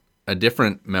a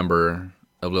different member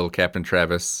of Little Captain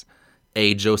Travis,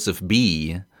 A. Joseph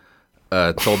B.,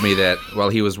 told me that while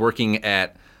he was working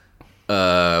at,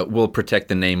 we'll protect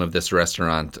the name of this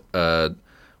restaurant.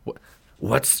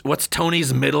 What's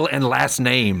Tony's middle and last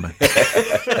name?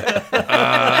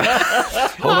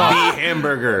 Hold on. B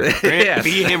Hamburger. Yes.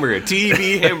 B Hamburger.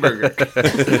 TB Hamburger.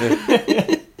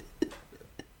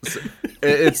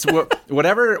 It's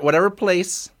whatever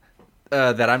place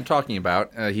that I'm talking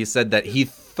about. He said that he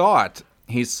thought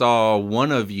he saw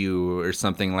one of you or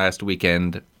something last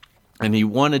weekend, and he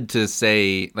wanted to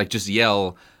say, like, just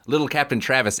yell Little Captain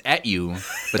Travis at you,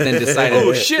 but then decided,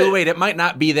 Oh, shit. wait, it might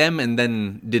not be them, and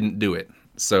then didn't do it.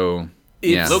 So,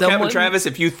 yeah. Little Captain Travis,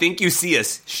 if you think you see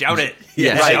us, shout it.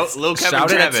 Yeah, Right. shout, Little Captain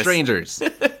shout it Travis. at strangers.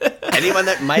 Anyone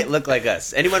that might look like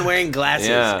us. Anyone wearing glasses.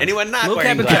 Yeah. Anyone not Little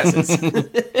wearing Captain glasses.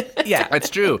 Yeah, That's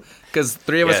true, because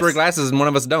 3 of us Yes. wear glasses and 1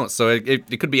 of us don't, so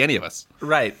it could be any of us.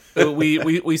 right.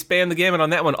 We span the gamut on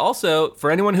that one. Also,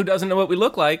 for anyone who doesn't know what we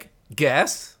look like,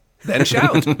 guess, then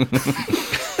shout.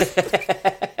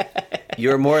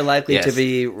 You're more likely Yes. to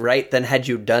be right than had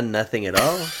you done nothing at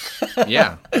all.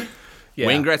 Yeah. Yeah.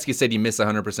 Wayne Gretzky said you miss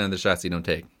 100% of the shots you don't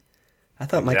take. I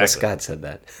thought Michael Exactly. Scott said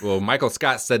that. Well, Michael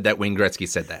Scott said that Wayne Gretzky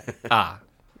said that.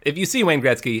 If you see Wayne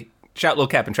Gretzky, shout Little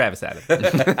Captain Travis at him.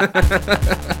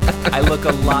 I look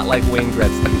a lot like Wayne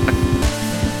Gretzky.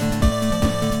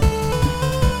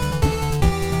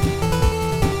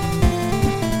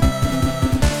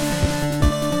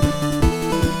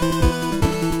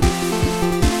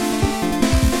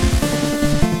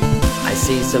 I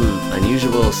see some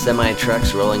unusual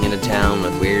semi-trucks rolling into town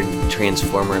with weird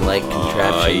transformer-like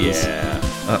contraptions. Yeah.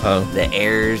 The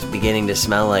air's beginning to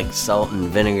smell like salt and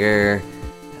vinegar.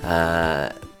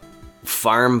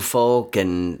 Farm folk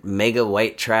and mega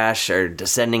white trash are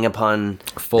descending upon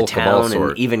Folk the of all town in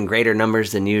sort. even greater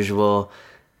numbers than usual.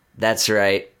 That's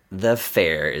right, the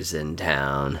fair is in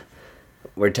town.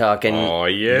 We're talking Oh,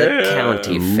 yeah. the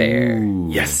county fair.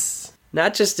 Yes.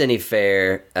 Not just any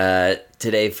fair.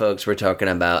 Today, folks, we're talking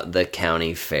about the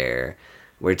county fair.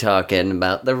 We're talking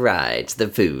about the rides, the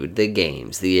food, the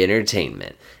games, the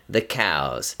entertainment, the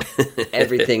cows,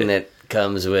 everything that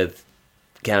comes with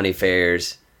county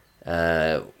fairs.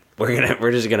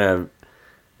 We're just gonna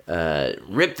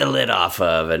rip the lid off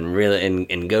of and really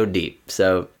and go deep.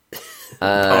 So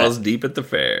Balls deep at the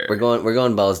fair. we're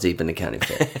going balls deep in the county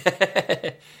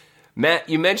fair. Matt,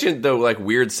 you mentioned the like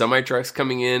weird semi trucks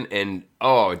coming in, and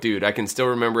oh, dude, I can still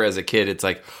remember as a kid. It's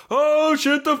like, oh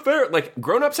shit, the fair. Like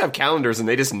grown ups have calendars, and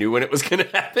they just knew when it was gonna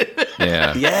happen.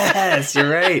 Yeah. Yes, you're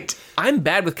right. I'm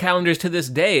bad with calendars to this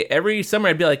day. Every summer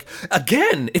I'd be like,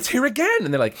 again, it's here again.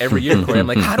 And they're like, every year, Corey, I'm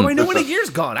like, how do I know when a year's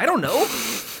gone? I don't know.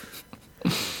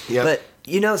 Yeah.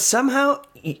 But, somehow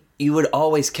you would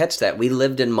always catch that. We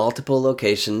lived in multiple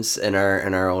locations in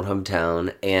our old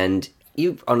hometown, and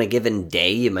you, on a given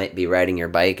day, you might be riding your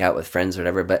bike out with friends or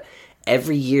whatever, but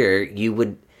every year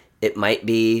it might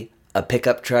be a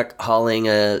pickup truck hauling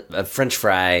a French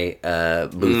fry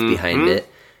booth behind it.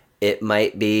 It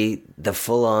might be the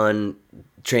full-on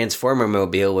Transformer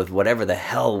mobile with whatever the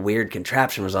hell weird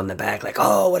contraption was on the back. Like,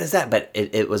 oh, what is that? But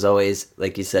it was always,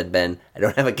 like you said, Ben, I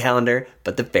don't have a calendar,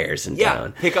 but the fair's in Yeah,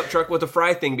 town. pickup truck with a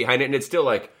fry thing behind it, and it's still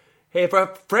like, hey,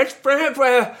 French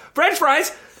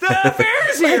fries, the fair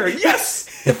is here.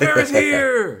 Yes, the fair is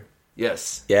here.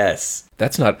 Yes. Yes.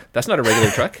 That's not a regular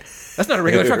truck. That's not a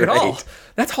regular truck at all. Right.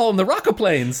 That's hauling the rocket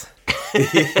planes.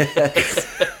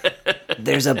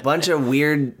 There's a bunch of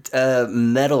weird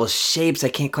metal shapes. I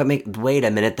can't quite make... Wait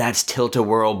a minute, that's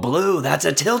Tilt-A-Whirl blue. That's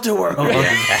a Tilt-A-Whirl.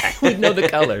 We'd know the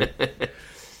color.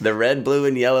 The red, blue,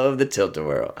 and yellow of the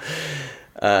Tilt-A-Whirl.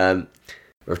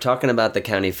 We're talking about the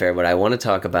county fair. What I want to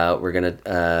talk about, we're going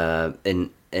to...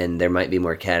 and there might be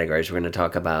more categories. We're going to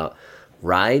talk about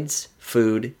rides,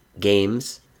 food,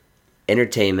 games,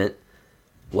 entertainment,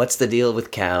 what's the deal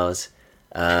with cows,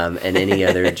 and any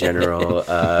other general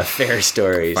fair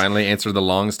stories. Finally answered the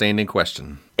long-standing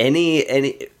question.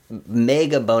 Any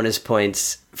mega bonus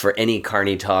points for any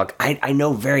carny talk. I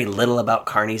know very little about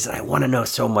carnies, and I want to know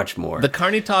so much more. The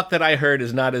carny talk that I heard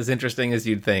is not as interesting as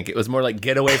you'd think. It was more like,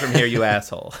 get away from here, you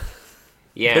asshole.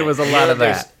 Yeah. There was a lot of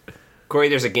there's- that. Corey,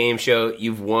 there's a game show.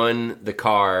 You've won the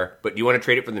car, but you want to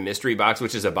trade it for the mystery box,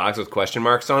 which is a box with question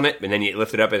marks on it, and then you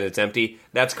lift it up and it's empty.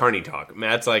 That's carny talk.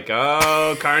 Matt's like,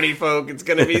 oh, carny folk, it's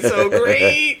going to be so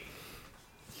great.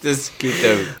 Just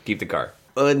keep the car.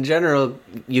 Well, in general,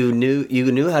 you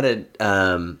knew how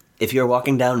to. If you were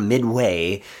walking down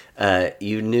midway,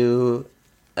 you knew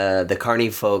the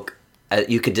carny folk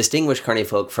you could distinguish carny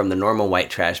folk from the normal white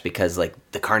trash because, like,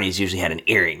 the carnies usually had an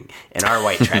earring, and our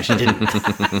white trash didn't.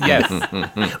 Yes.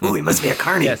 Ooh, he must be a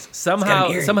carny. Yes. He's got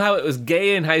an earring. Somehow it was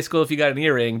gay in high school if you got an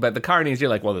earring, but the carnies, you're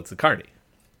like, well, it's a carny.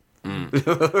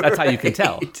 That's how you can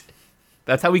tell.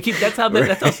 That's how we keep. That's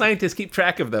how scientists keep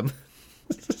track of them.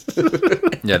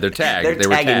 Yeah, they're tagged. They're they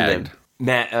were tagging tagged. them.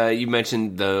 Matt, you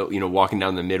mentioned walking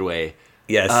down the Midway.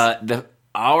 Yes.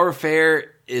 Our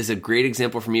fair is a great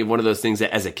example for me of one of those things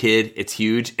that as a kid it's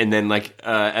huge, and then like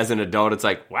as an adult it's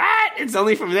like, what? It's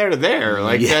only from there to there.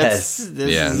 Like Yes. this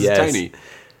is Yes. tiny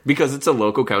because it's a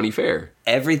local county fair.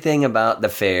 Everything about the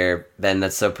fair, Ben,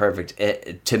 that's so perfect.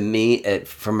 To me,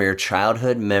 from your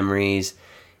childhood memories,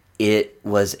 it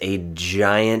was a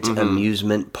giant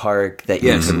amusement park that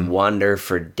you could wander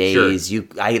for days.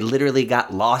 I literally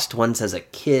got lost once as a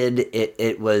kid.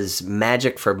 It was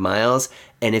magic for miles.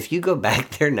 And if you go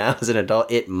back there now as an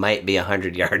adult, it might be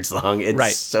 100 yards long.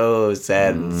 It's so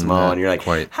sad and small. And you're like,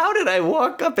 quite. how did I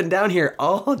walk up and down here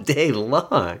all day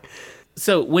long?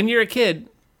 So when you're a kid,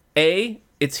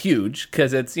 it's huge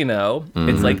because it's,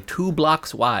 it's like 2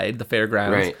 blocks wide, the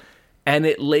fairgrounds. Right. And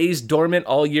it lays dormant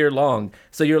all year long.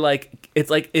 So you're like, it's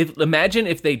like, imagine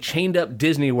if they chained up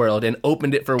Disney World and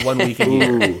opened it for 1 week a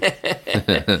year.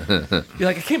 You're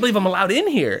like, I can't believe I'm allowed in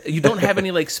here. You don't have any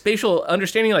like spatial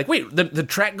understanding. Like, wait, the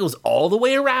track goes all the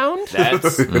way around?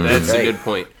 That's a good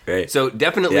point. Right. So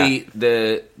definitely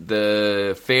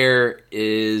the fair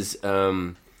is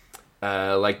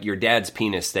like your dad's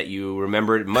penis that you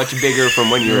remembered much bigger from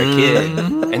when you were a kid,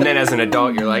 and then as an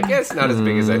adult you're like, it's not as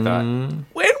big as I thought. When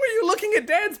were you looking at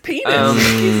Dad's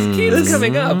penis? Keeps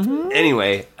coming up.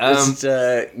 Anyway,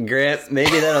 Grant,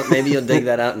 maybe you'll dig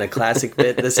that out in a classic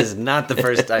bit. This is not the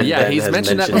first time. Yeah, Ben he's has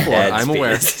mentioned that before. Dad's I'm aware.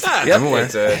 penis. I'm aware.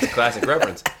 it's a classic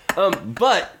reference.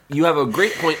 But you have a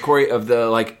great point, Corey, of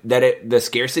the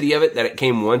scarcity of it, that it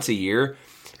came once a year.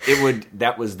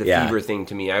 That was the Yeah. fever thing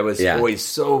to me. I was Yeah. always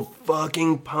so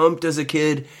fucking pumped as a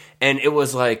kid, and it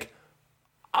was like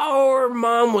our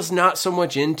mom was not so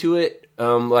much into it.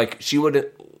 Like she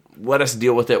would let us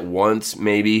deal with it once,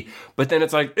 maybe, but then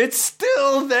it's like it's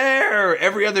still there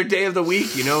every other day of the week.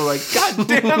 Like God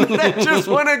damn it, I just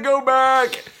want to go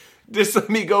back. Just let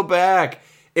me go back.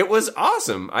 It was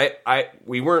awesome.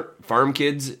 We weren't farm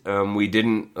kids. We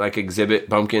didn't like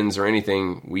exhibit pumpkins or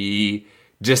anything.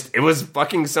 It was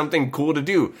fucking something cool to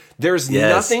do. There's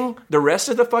nothing the rest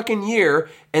of the fucking year,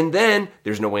 and then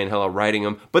there's no way in hell I'm riding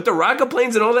them. But the rocket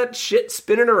planes and all that shit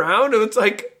spinning around, and it's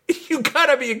like, you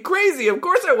gotta be crazy. Of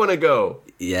course I want to go.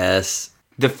 Yes.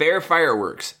 The fair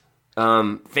fireworks,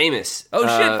 famous. Oh,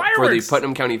 shit, for the fireworks.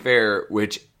 Putnam County Fair,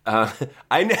 which I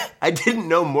didn't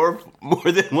know more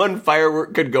than one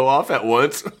firework could go off at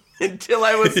once until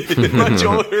I was much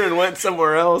older and went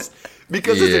somewhere else.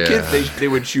 Because as a kid, they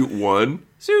would shoot one,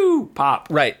 pop,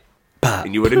 Right.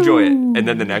 and you would enjoy it. And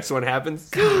then the next one happens.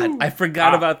 God, I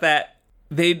forgot about that.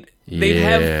 They'd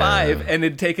have 5 and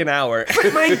it'd take an hour.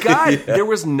 But my God, there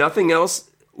was nothing else.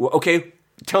 Well, okay,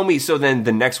 tell me. So then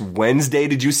the next Wednesday,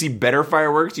 did you see better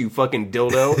fireworks? You fucking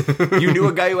dildo. You knew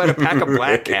a guy who had a pack of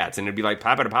black cats, and it'd be like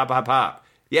pop, pop, pop, pop.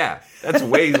 Yeah, that's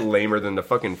way lamer than the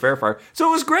fucking fair fire. So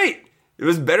it was great. It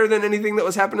was better than anything that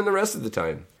was happening the rest of the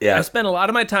time. Yeah. I spent a lot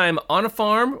of my time on a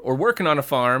farm or working on a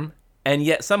farm, and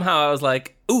yet somehow I was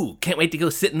like, ooh, can't wait to go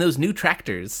sit in those new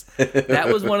tractors. That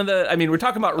was one of the, we're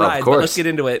talking about rides, but let's get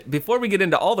into it. Before we get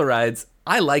into all the rides,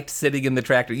 I liked sitting in the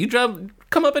tractor. You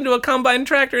come up into a combine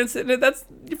tractor and sit in it,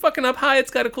 you're fucking up high,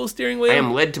 it's got a cool steering wheel. I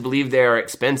am led to believe they are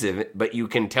expensive, but you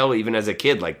can tell even as a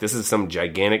kid, like, this is some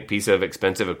gigantic piece of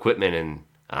expensive equipment, and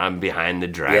I'm behind the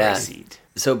driver's seat.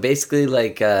 So basically,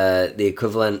 like the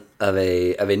equivalent of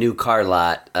a new car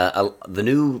lot, the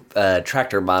new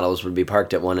tractor models would be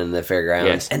parked at one in the fairgrounds,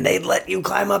 Yes. and they'd let you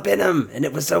climb up in them, and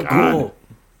it was so cool.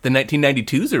 The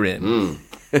 1992s are in.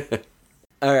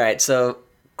 All right, so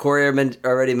Corey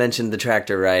already mentioned the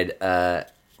tractor ride.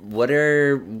 What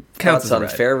are Counts thoughts as a on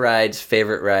ride. fair rides,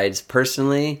 favorite rides?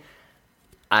 Personally,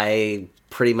 I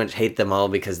pretty much hate them all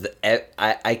because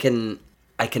I can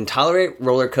tolerate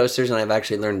roller coasters, and I've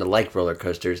actually learned to like roller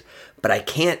coasters, but I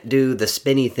can't do the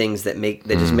spinny things that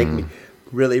just make me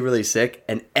really, really sick.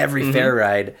 And every fair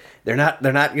ride, they're not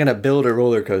gonna build a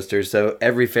roller coaster, so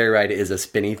every fair ride is a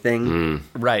spinny thing.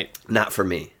 Right. Not for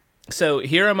me. So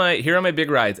here are my big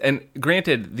rides. And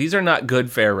granted, these are not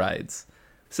good fair rides.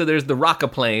 So there's the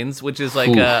Rock-a-Planes, which is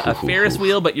like a Ferris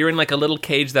wheel, but you're in like a little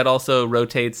cage that also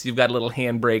rotates. You've got a little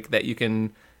handbrake that you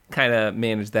can kind of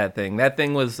manage that thing. That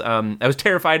thing was, I was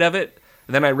terrified of it.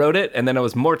 Then I rode it, and then I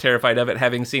was more terrified of it,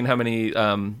 having seen how many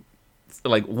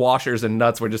like washers and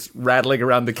nuts were just rattling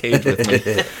around the cage with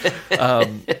me.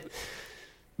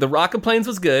 The Rockaplanes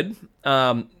was good.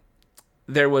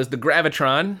 There was the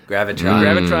Gravitron.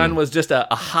 Gravitron was just a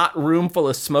hot room full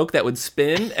of smoke that would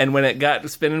spin, and when it got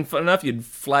spinning enough, you'd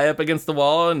fly up against the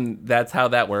wall, and that's how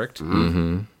that worked.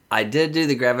 Mm-hmm. I did do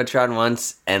the Gravitron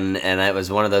once, and it was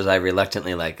one of those I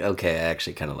reluctantly okay, I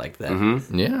actually kind of liked that.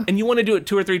 Mm-hmm. Yeah. And you want to do it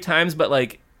 2 or 3 times, but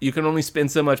like you can only spin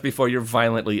so much before you're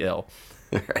violently ill.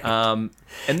 Right. And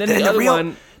then the other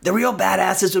one... The real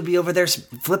badasses would be over there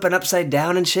flipping upside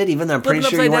down and shit, even though I'm pretty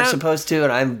sure you weren't supposed to,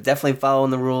 and I'm definitely following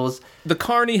the rules. The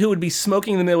carny who would be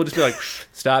smoking in the middle would just be like,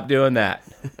 stop doing that.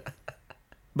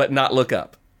 But not look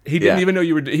up. He didn't even know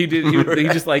you were... He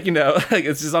just like, like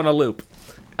it's just on a loop.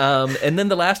 And then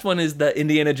the last one is the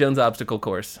Indiana Jones obstacle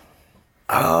course.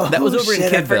 Oh, that was over in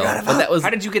Kidville. But that was, how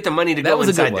did you get the money to that go was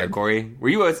inside there, Corey? Were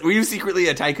you secretly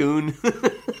a tycoon?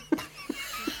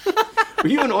 Were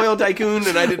you an oil tycoon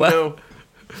and I didn't know?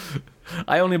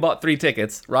 I only bought 3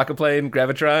 tickets: Rockaplane,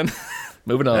 Gravitron.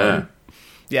 Moving on.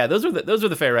 Yeah, those were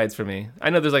the fair rides for me. I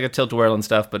know there's like a tilt-a-whirl and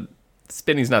stuff, but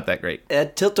Spinny's not that great.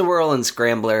 Tilt-a-whirl and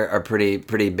Scrambler are pretty.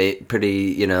 Those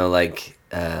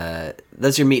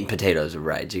are meat and potatoes of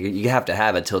rides. You have to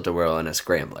have a tilt-a-whirl and a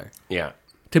Scrambler. Yeah.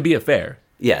 To be a fair.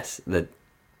 Yes,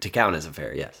 to count as a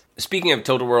fair. Yes. Speaking of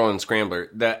Tilt-a-Whirl and Scrambler,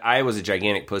 I was a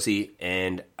gigantic pussy,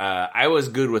 and I was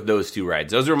good with those 2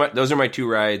 rides. Those are my 2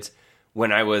 rides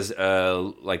when I was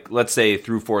let's say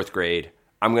through 4th grade.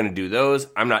 I'm gonna do those.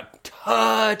 I'm not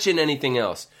touching anything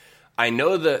else.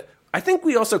 I think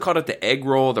we also called it the egg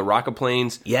roll, the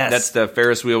Rockaplanes. Yes, that's the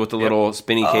Ferris wheel with the little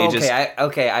spinny cages.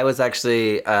 Okay. I was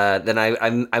actually then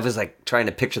I was like trying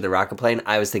to picture the Rockaplane.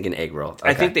 I was thinking egg roll. Okay.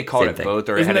 I think they called it both,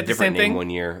 or it had a different name thing? one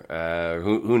year.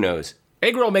 Who knows?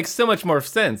 Egg roll makes so much more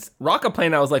sense.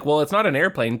 Rockaplane, I was like, well, it's not an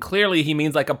airplane. Clearly, he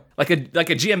means like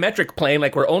a geometric plane.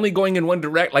 Like we're only going in one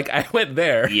direct. Like I went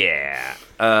there. Yeah,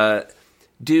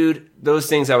 dude, those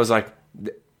things I was like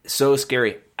so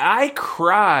scary. I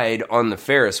cried on the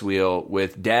Ferris wheel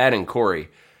with Dad and Corey.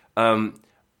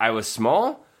 I was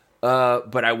small,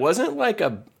 but I wasn't like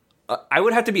I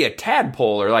would have to be a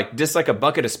tadpole or like just like a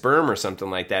bucket of sperm or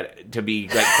something like that to be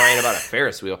like crying about a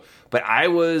Ferris wheel. But I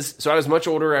was much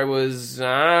older. I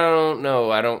don't know.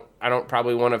 I don't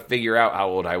probably want to figure out how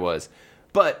old I was.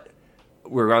 But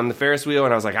we were on the Ferris wheel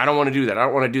and I was like, I don't want to do that. I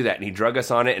don't want to do that. And he drug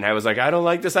us on it. And I was like, I don't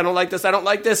like this. I don't like this. I don't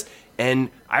like this. And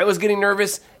I was getting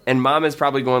nervous. And Mom is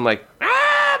probably going like,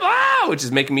 which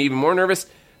is making me even more nervous.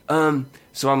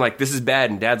 So I'm like, this is bad.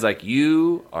 And Dad's like,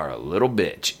 you are a little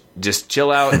bitch. Just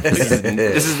chill out. This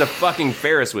is the fucking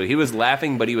Ferris wheel. He was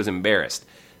laughing, but he was embarrassed.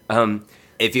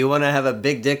 If you want to have a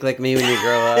big dick like me when you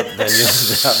grow up, then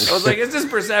I was like, it's just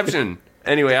perception.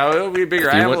 Anyway, I'll be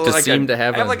bigger. I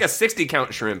have like a 60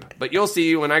 count shrimp, but you'll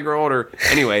see when I grow older.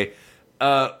 Anyway,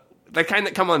 the kind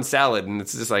that come on salad, and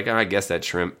it's just like, I guess that's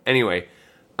shrimp. Anyway,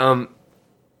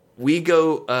 we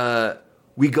go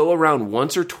around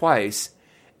once or twice,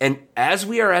 and as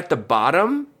we are at the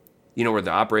bottom, where the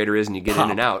operator is, and you get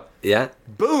in and out. Yeah.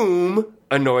 Boom!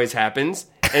 A noise happens.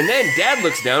 And then Dad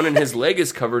looks down and his leg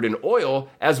is covered in oil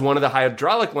as one of the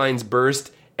hydraulic lines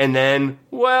burst. And then,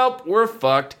 well, we're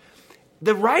fucked.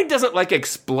 The ride doesn't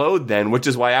explode then, which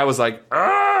is why I was like,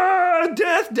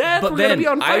 death, but we're then gonna be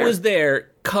on fire. I was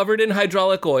there, covered in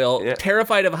hydraulic oil,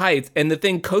 terrified of heights, and the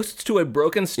thing coasts to a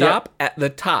broken stop at the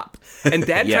top. And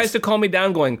Dad tries to calm me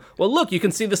down, going, well, look, you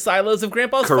can see the silos of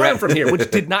Grandpa's farm from here, which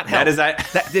did not help.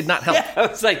 That did not help. Yeah, I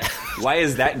was like, why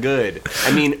is that good?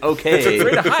 I mean, okay.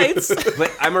 Afraid of heights.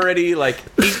 But I'm already like,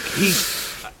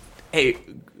 hey,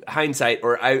 hindsight,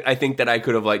 or I think that I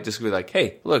could have just be like,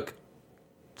 hey, look,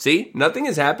 see, nothing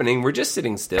is happening. We're just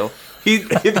sitting still.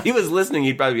 If he was listening,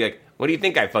 he'd probably be like, what do you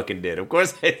think I fucking did? Of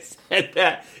course I said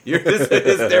that. You're just a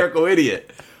hysterical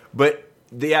idiot. But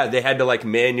yeah, they had to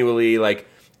manually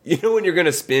when you're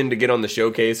gonna spin to get on the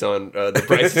showcase on The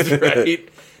Price is Right.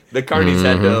 The carnies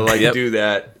had to do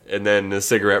that, and then the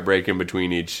cigarette break in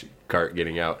between each cart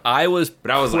getting out. I was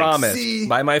promised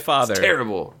by my father. It's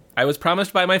terrible. I was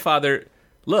promised by my father.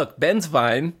 Look, Ben's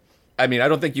fine. I mean, I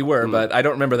don't think you were, but I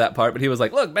don't remember that part. But he was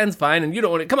like, look, Ben's fine, and you don't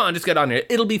want to... Come on, just get on here.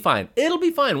 It'll be fine. It'll be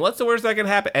fine. What's the worst that can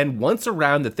happen? And once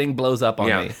around, the thing blows up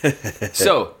on me.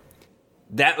 So,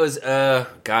 that was...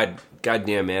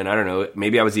 goddamn, man. I don't know.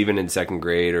 Maybe I was even in 2nd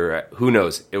grade, or who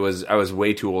knows. I was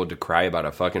way too old to cry about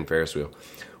a fucking Ferris wheel.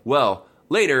 Well,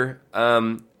 later,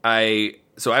 I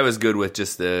was good with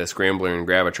just the Scrambler and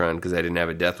Gravitron because I didn't have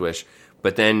a death wish.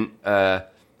 But then,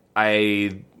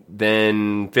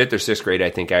 Then 5th or 6th grade, I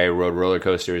think I rode roller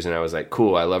coasters, and I was like,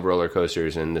 cool, I love roller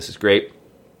coasters, and this is great.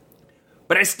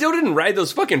 But I still didn't ride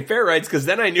those fucking fair rides, because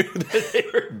then I knew that they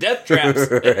were death traps.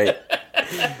 Right.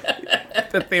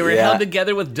 That they were held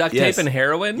together with duct tape and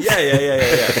heroin?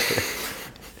 Yeah.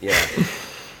 Yeah.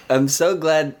 I'm so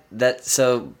glad that.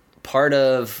 So part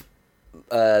of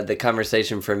the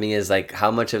conversation for me is like,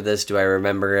 how much of this do I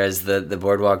remember as the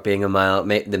boardwalk being a mile,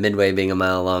 the Midway being a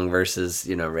mile long versus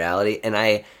reality? And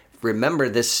I remember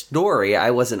this story.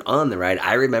 I wasn't on the ride.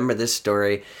 I remember this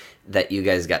story that you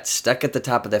guys got stuck at the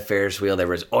top of the Ferris wheel. There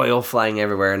was oil flying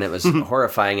everywhere, and it was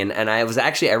horrifying. And I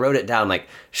wrote it down like,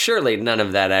 surely none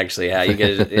of that actually happened.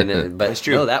 You guys, but That's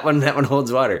true. No, that one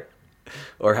holds water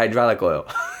or hydraulic oil.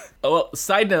 Oh, well,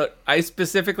 side note, I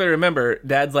specifically remember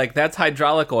Dad's like, that's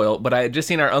hydraulic oil, but I had just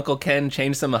seen our Uncle Ken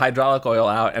change some hydraulic oil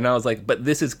out, and I was like, but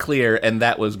this is clear, and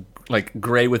that was like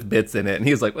gray with bits in it. And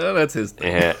he was like, well, that's his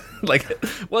thing. Yeah. Like,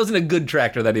 wasn't a good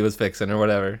tractor that he was fixing or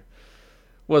whatever.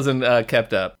 Wasn't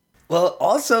kept up. Well,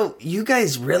 also, you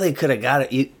guys really could have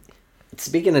got it.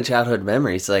 Speaking of childhood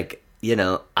memories, like,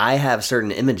 I have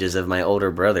certain images of my older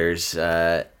brothers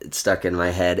stuck in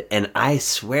my head, and I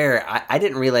swear, I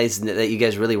didn't realize that you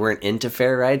guys really weren't into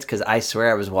fair rides, because I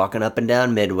swear I was walking up and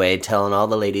down Midway telling all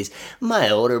the ladies, my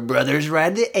older brothers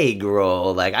ride the egg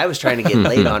roll. Like, I was trying to get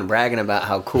laid on bragging about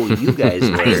how cool you guys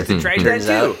were. I used to try that Turns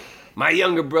too. out- My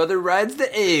younger brother rides the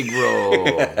egg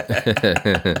roll.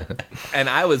 And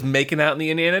I was making out in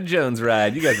the Indiana Jones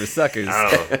ride. You guys were suckers.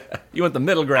 Oh. You went the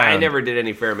middle ground. I never did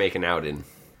any fair making out in.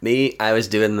 Me, I was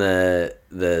doing the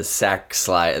sack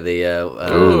slide, the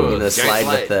giant slide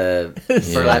with slide.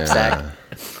 the burlap sack.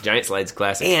 Giant Slides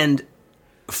classic. And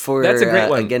for That's a great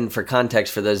one. Again, for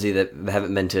context, for those of you that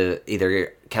haven't been to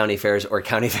either county fairs or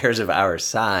county fairs of our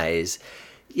size,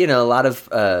 a lot of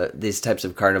these types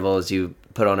of carnivals, you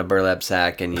put on a burlap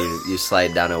sack and you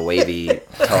slide down a wavy,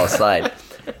 tall slide.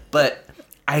 But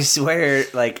I swear,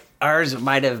 like, ours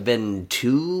might have been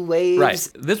 2 waves. Right.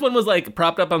 This one was like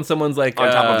propped up on someone's like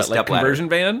On top of a like step conversion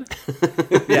van.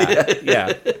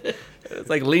 Yeah. It's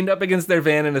like leaned up against their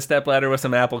van in a stepladder with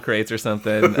some apple crates or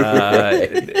something.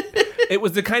 It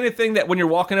was the kind of thing that when you're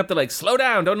walking up, they're like, slow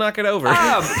down, don't knock it over.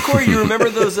 Corey, you remember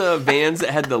those vans that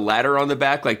had the ladder on the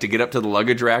back, like to get up to the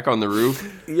luggage rack on the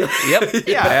roof? Yep.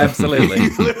 Yeah. Absolutely.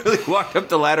 You literally walked up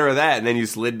the ladder of that, and then you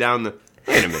slid down the...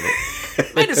 Wait a minute.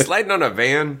 Am I just sliding on a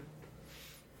van?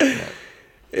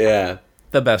 Yeah.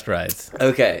 The best rides.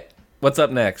 Okay. What's up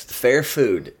next? Fair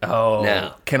food. Oh,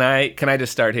 Now. Can I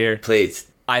just start here? Please.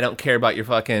 I don't care about your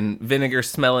fucking vinegar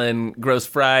smelling gross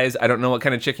fries. I don't know what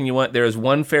kind of chicken you want. There is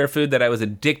one fair food that I was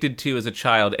addicted to as a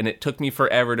child, and it took me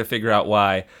forever to figure out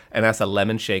why, and that's a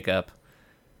lemon shake-up.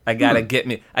 I gotta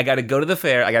go to the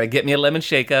fair, I gotta get me a lemon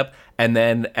shake-up, and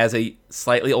then as a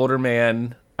slightly older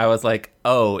man, I was like,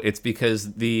 oh, it's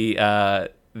because the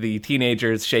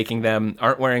teenagers shaking them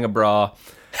aren't wearing a bra,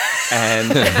 and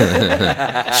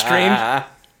strange...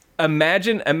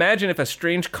 Imagine if a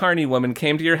strange carny woman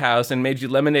came to your house and made you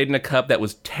lemonade in a cup that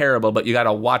was terrible, but you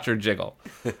gotta watch her jiggle.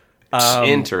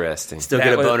 Interesting. Still That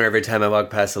get a was- boner every time I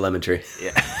walk past a lemon tree.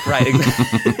 Right,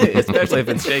 exactly. Especially if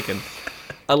it's shaken.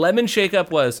 A lemon shake-up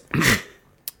was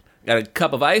got a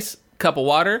cup of ice, cup of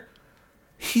water,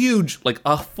 huge, like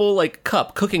a full like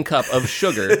cup, cooking cup of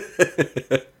sugar.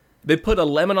 They put a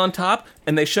lemon on top,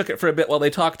 and they shook it for a bit while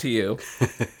they talked to you.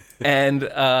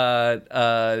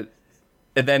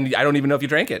 And then I don't even know if you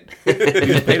drank it. You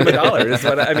just paid them $1. Is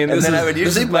what I mean. This And then is, I would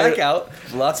usually black out.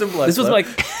 Lots of blood This was flow.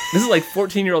 like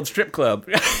 14-year-old strip club.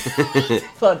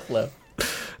 Blood flow.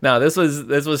 No, this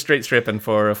was straight stripping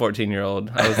for a 14-year-old.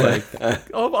 I was like,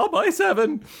 oh, I'll buy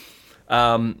 7.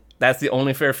 That's the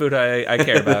only fair food I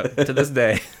care about to this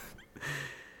day.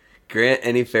 Grant,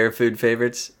 any fair food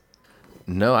favorites?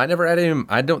 No, I never had any.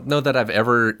 I don't know that I've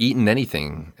ever eaten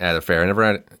anything at a fair. I never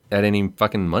had any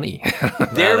fucking money.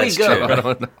 There we that's go. true. I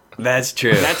don't know. That's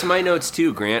true. That's my notes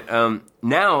too, Grant.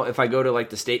 Now, if I go to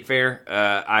like the state fair,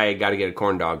 I got to get a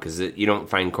corn dog because you don't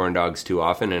find corn dogs too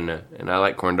often, and I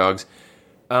like corn dogs.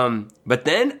 But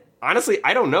then, honestly,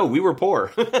 I don't know. We were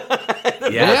poor.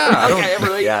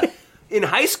 Yeah. In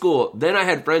high school, then I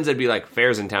had friends that'd be like,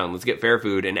 "Fair's in town. Let's get fair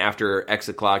food." And after X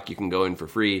o'clock, you can go in for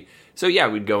free. So yeah,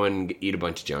 we'd go and eat a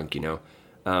bunch of junk,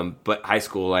 But high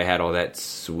school, I had all that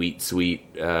sweet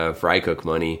fry cook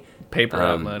money. Paper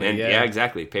out money, and, yeah.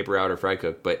 Exactly, paper out or fry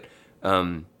cook. But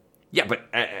when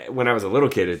I was a little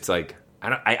kid, it's like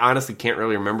I honestly can't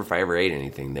really remember if I ever ate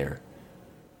anything there.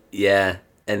 Yeah,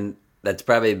 and that's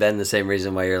probably been the same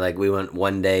reason why you're like, we went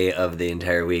one day of the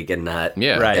entire week and not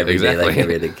Yeah, Right, every day exactly. like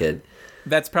every other kid.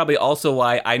 That's probably also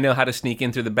why I know how to sneak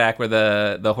in through the back where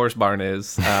the horse barn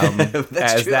is. That's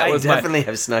as true. that I was definitely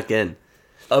have snuck in.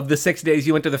 of the 6 days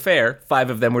you went to the fair, 5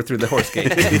 of them were through the horse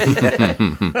gate.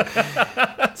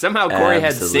 Somehow Corey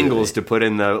had Absolutely. singles to put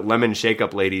in the lemon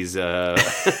shake-up ladies' belt.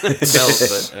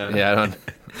 But, Yeah, I don't.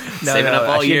 Saving up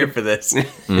all she year had for this. She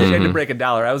had to break $1.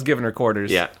 I was giving her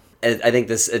quarters. yeah. I think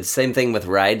it's the same thing with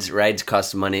rides. Rides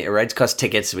cost money. Rides cost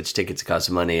tickets, which tickets cost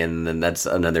money, and then that's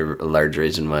another large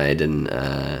reason why I didn't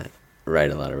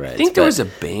ride a lot of rides. I think there was a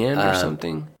band or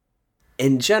something.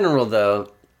 In general,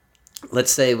 though,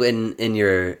 let's say in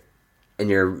your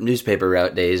newspaper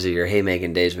route days or your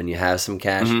haymaking days when you have some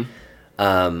cash,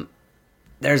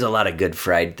 there's a lot of good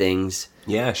fried things.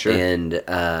 Yeah, sure. And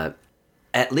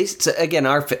at least, again,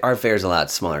 our fare is a lot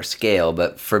smaller scale,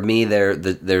 but for me,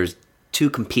 there's two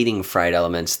competing fried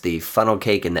elements, the funnel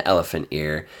cake and the elephant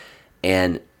ear.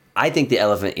 And I think the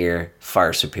elephant ear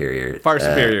far superior.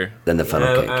 Than the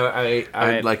funnel cake.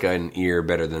 I like an ear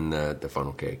better than the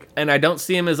funnel cake. And I don't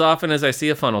see him as often as I see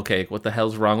a funnel cake. What the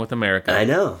hell's wrong with America? I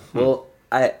know. Well,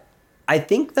 I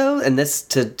think, though, and this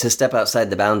to step outside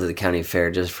the bounds of the county fair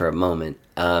just for a moment,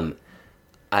 I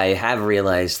have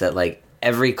realized that, like,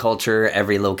 every culture,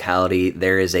 every locality,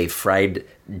 there is a fried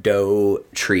dough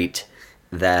treat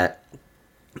that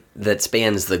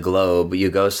spans the globe. You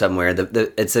go somewhere,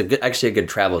 it's actually a good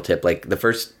travel tip. Like, the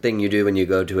first thing you do when you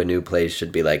go to a new place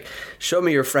should be like, show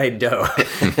me your fried dough.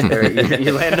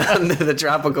 you land on the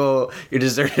tropical, you're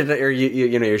deserted, or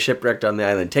you're shipwrecked on the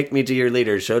island. Take me to your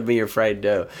leader, showed me your fried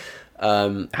dough.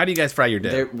 How do you guys fry your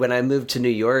dough? When I moved to New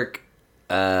York,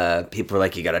 people were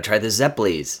like, you gotta try the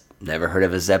Zeppelis. Never heard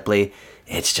of a Zeppeli.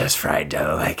 It's just fried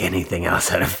dough like anything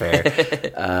else at a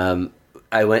fair.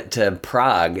 I went to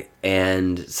Prague,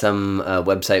 and some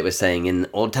website was saying, in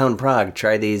Old Town Prague,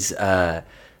 try these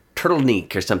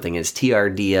turtlenik or something. It's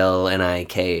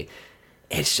TRDLNIK.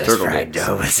 It's just fried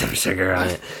dough with some sugar on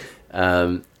it.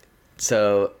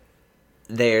 So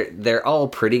they're all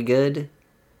pretty good,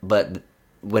 but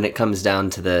when it comes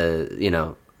down to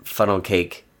the funnel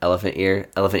cake, elephant ear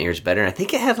is better. And I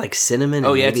think it had like cinnamon. Oh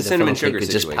and yeah, maybe it's a cinnamon sugar is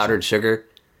situation. just powdered sugar.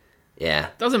 Yeah.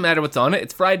 Doesn't matter what's on it.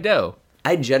 It's fried dough.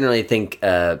 I generally think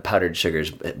powdered sugar's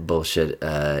bullshit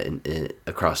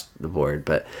across the board.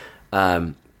 But,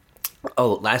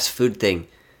 last food thing.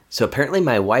 So apparently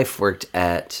my wife worked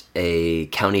at a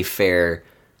county fair,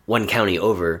 one county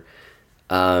over.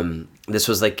 This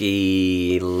was like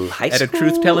a high school a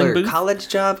truth-telling or booth? college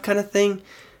job kind of thing.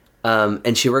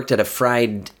 And she worked at a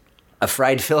fried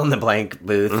fill-in-the-blank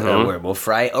booth where we'll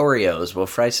fry Oreos, we'll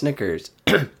fry Snickers.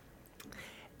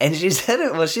 And she said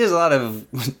she has a lot of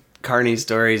carny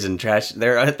stories and trash.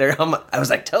 I was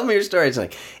like, tell me your stories.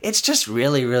 Like, it's just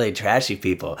really, really trashy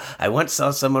people. I once saw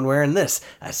someone wearing this.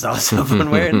 I saw someone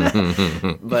wearing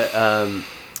that. But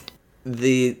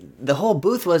the whole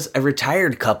booth was a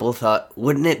retired couple thought,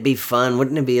 wouldn't it be fun?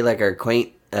 Wouldn't it be like our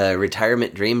quaint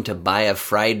retirement dream to buy a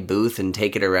fried booth and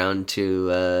take it around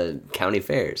to county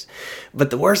fairs? But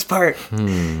the worst part,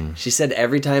 she said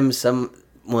every time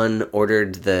someone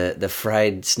ordered the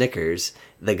fried Snickers,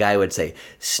 the guy would say,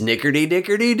 "Snickerty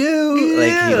dickerty doo."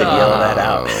 Like, he would yell that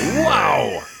out.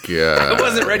 Wow. God. I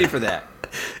wasn't ready for that.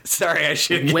 Sorry, I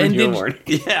should have When given you a did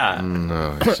warning. Yeah.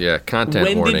 No, yeah, content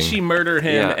When warning. did she murder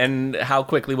him, Yeah. and how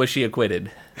quickly was she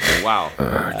acquitted? Wow.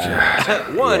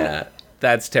 Yeah.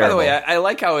 That's By terrible. the way, I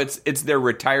like how it's their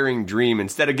retiring dream.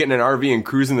 Instead of getting an RV and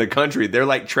cruising the country, they're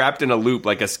like trapped in a loop,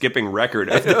 like a skipping record.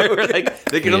 They're like,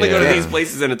 they can only go to Yeah. these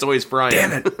places, and it's always frying.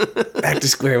 Damn it. Back to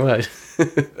square one.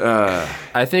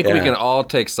 I think we Yeah. can all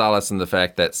take solace in the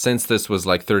fact that since this was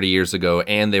like 30 years ago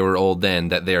and they were old then,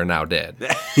 that they are now dead.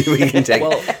 We can take.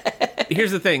 Well,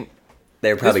 here's the thing.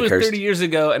 They're This probably was cursed. 30 years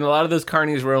ago, and a lot of those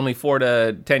carnies were only 4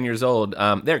 to 10 years old.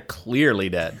 They're clearly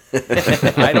dead.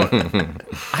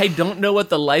 I don't know what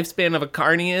the lifespan of a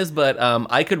carny is, but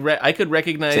I could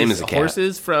recognize Same as a cat.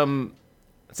 horses from.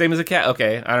 Same as a cat.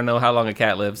 Okay, I don't know how long a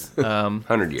cat lives.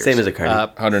 100 years. Same as a carny.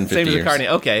 150 Same as a years. carny.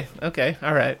 Okay,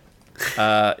 all right.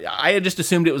 I had just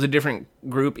assumed it was a different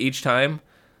group each time,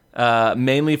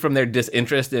 mainly from their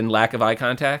disinterest and lack of eye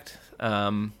contact.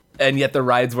 And yet the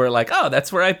rides were like, oh,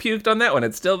 that's where I puked on that one.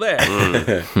 It's still there.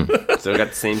 Still got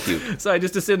the same puke. So I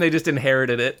just assumed they just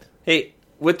inherited it. Hey,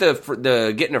 with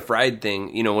the getting a fried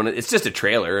thing, when it's just a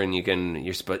trailer and you're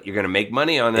gonna make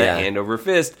money on that Yeah. hand over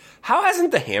fist. How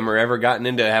hasn't the Hammer ever gotten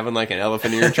into having like an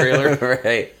elephant ear trailer?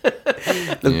 Right.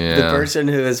 The person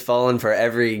who has fallen for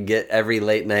every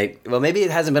late night. Well, maybe it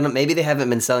hasn't been. Maybe they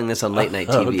haven't been selling this on late night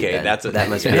TV. okay, then. that's what that they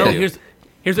must do. be. No, it.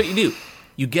 here's what you do.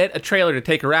 You get a trailer to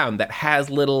take around that has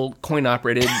little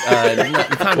coin-operated condom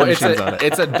Well, it's machines on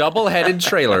it. a double-headed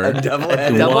trailer.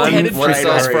 Double-headed One fried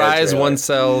sells Oreo fries, trailer. one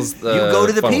sells the You go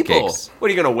to the funnel people. cakes. What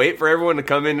are you gonna wait for everyone to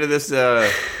come into this?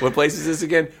 What place is this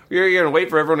again? You're gonna wait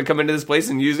for everyone to come into this place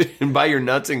and use it and buy your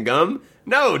nuts and gum?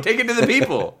 No, take it to the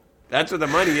people. That's where the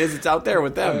money is. It's out there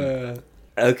with them.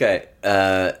 Okay.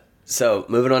 So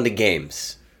moving on to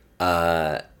games.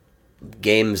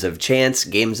 Games of chance,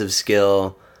 games of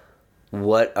skill.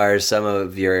 what are some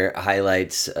of your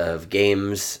highlights of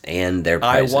games and their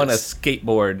I prizes? won a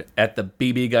skateboard at the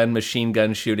BB gun machine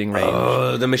gun shooting range.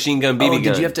 Oh, the machine gun BB gun.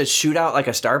 Did you have to shoot out like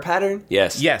a star pattern?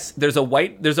 Yes. Yes, there's a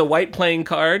white playing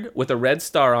card with a red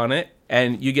star on it,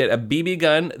 and you get a BB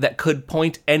gun that could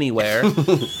point anywhere.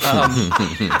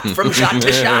 From shot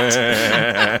to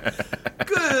shot.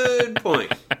 Good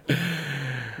point.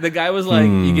 The guy was like,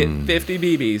 you get 50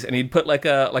 BBs, and he'd put like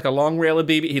a long rail of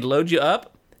BB. He'd load you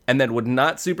up, and then would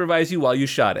not supervise you while you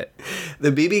shot it.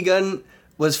 The BB gun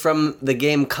was from the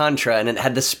game Contra, and it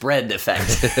had the spread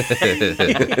effect.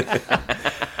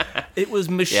 It was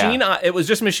it was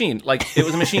just machine. Like, it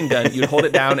was a machine gun. You'd hold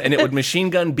it down, and it would machine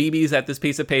gun BBs at this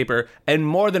piece of paper. And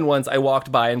more than once, I walked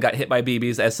by and got hit by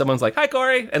BBs as someone's like, "Hi,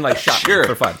 Corey," and like shot me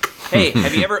for fun. Hey,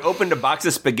 have you ever opened a box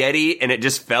of spaghetti and it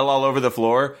just fell all over the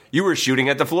floor? You were shooting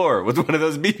at the floor with one of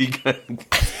those BB guns.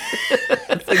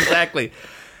 That's exactly.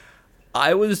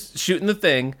 I was shooting the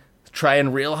thing,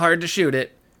 trying real hard to shoot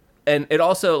it, and it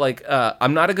also like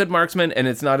I'm not a good marksman, and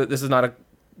this is not a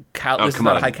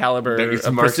high caliber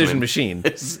precision machine.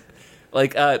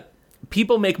 Like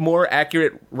people make more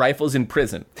accurate rifles in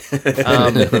prison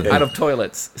out of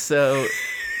toilets. So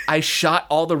I shot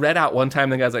all the red out one time.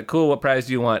 The guy's like, "Cool, what prize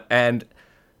do you want?" And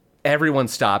everyone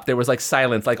stopped. There was like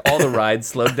silence. Like all the rides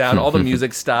slowed down. All the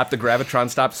music stopped. The Gravitron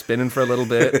stopped spinning for a little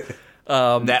bit.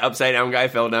 That upside down guy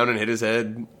fell down and hit his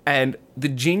head. And the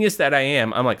genius that I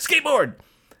am, I'm like, skateboard!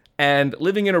 And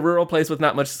living in a rural place with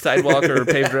not much sidewalk or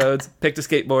paved roads, picked a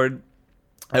skateboard.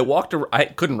 I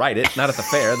couldn't ride it, not at the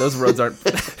fair. Those roads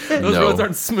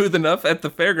aren't smooth enough at the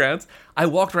fairgrounds. I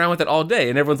walked around with it all day,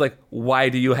 and everyone's like, "Why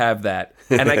do you have that?"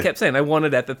 And I kept saying, "I won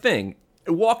it at the thing."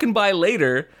 Walking by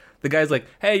later, the guy's like,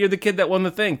 "Hey, you're the kid that won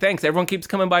the thing. Thanks. Everyone keeps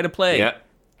coming by to play." Yeah.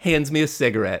 Hands me a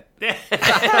cigarette.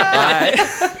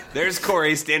 There's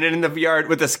Corey standing in the yard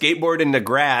with a skateboard in the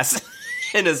grass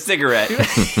and a cigarette.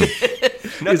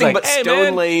 Nothing like, but "Hey, stone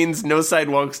man." lanes, no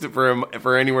sidewalks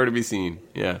for anywhere to be seen.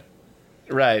 Yeah.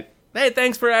 Right. "Hey,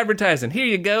 thanks for advertising. Here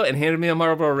you go," and handed me a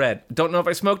Marlboro Red. Don't know if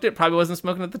I smoked it. Probably wasn't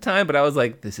smoking at the time, but I was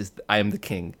like, I am the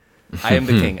king. I am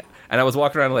the king. And I was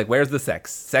walking around like, "Where's the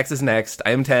sex? Sex is next.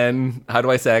 I am 10. How do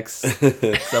I sex?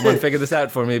 Someone figure this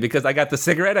out for me because I got the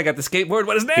cigarette, I got the skateboard.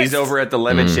 What is next?" He's over at the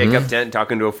Lemon Shake-Up tent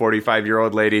talking to a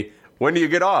 45-year-old lady. "When do you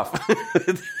get off?"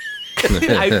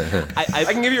 I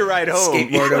can give you a ride home.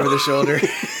 Skateboard over the shoulder.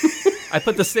 I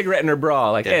put the cigarette in her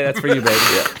bra. Like, "Hey, that's for you, baby."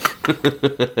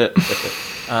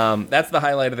 That's the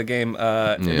highlight of the game.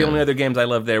 The only other games I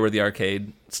loved there were the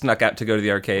arcade. Snuck out to go to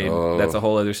the arcade. That's a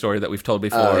whole other story that we've told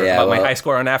before about my high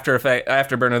score on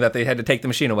Afterburner that they had to take the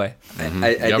machine away.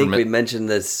 I think we mentioned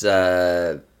this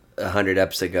 100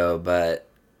 eps ago, but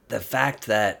the fact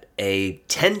that a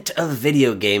tent of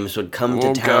video games would come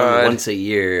to town once a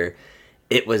year,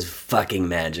 it was fucking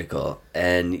magical.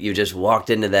 And you just walked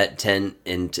into that tent,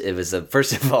 and it was,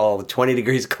 first of all, 20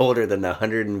 degrees colder than the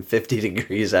 150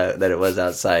 degrees that it was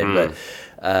outside.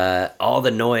 But all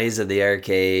the noise of the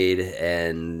arcade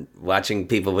and watching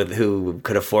people who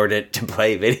could afford it to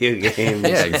play video games.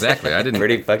 Yeah, exactly. I didn't.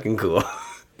 Pretty fucking cool.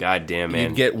 God damn, man.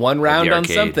 You'd get one round on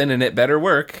arcade. something, and it better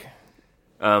work.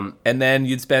 And then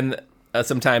you'd spend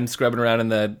some time scrubbing around in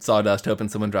the sawdust, hoping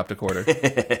someone dropped a quarter.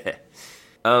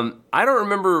 I don't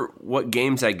remember what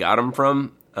games I got them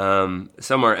from.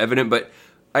 Some are evident, but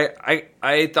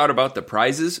I thought about the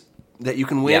prizes that you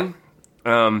can win.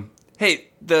 Yeah. Hey,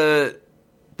 the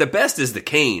best is the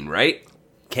cane, right?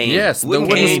 Cane. Yes, the Wooden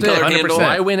wooden cane, stick. color handle.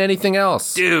 Why win anything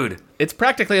else? Dude, It's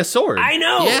practically a sword. I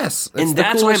know. Yes, it's and the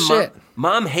that's why coolest shit.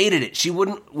 Mom hated it. She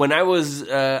wouldn't. When I was,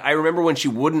 I remember when she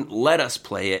wouldn't let us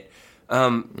play it.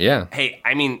 Yeah. Hey,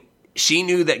 I mean, she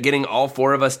knew that getting all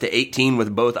four of us to 18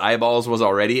 with both eyeballs was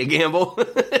already a gamble.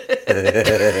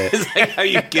 It's like, are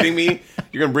you kidding me?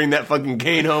 You're gonna bring that fucking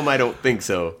cane home? I don't think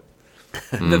so.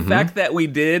 The fact that we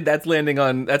did, that's landing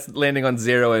on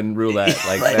zero and roulette.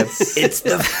 Like that's It's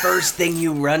the first thing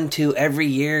you run to every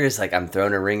year. Is like, I'm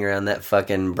throwing a ring around that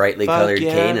fucking brightly colored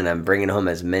yeah. cane, and I'm bringing home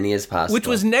as many as possible. which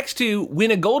was next to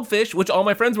win a goldfish, which all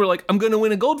my friends were like, "I'm going to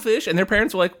win a goldfish," and their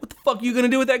parents were like, "What the fuck are you going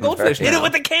to do with that goldfish?" Hit it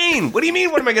with the cane. What do you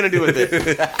mean? What am I gonna do with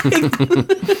it?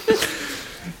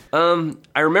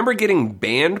 I remember getting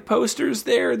band posters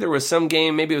there. There was some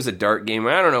game, maybe it was a dart game,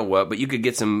 I don't know what, but you could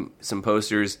get some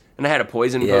posters, and I had a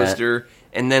Poison poster,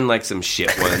 and then like some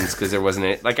shit ones because there wasn't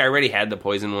it. Like I already had the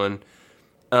Poison one.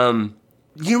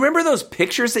 You remember those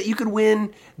pictures that you could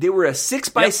win? They were a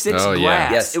 6x6 Oh, yeah.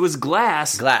 glass. Yes. It was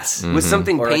glass with with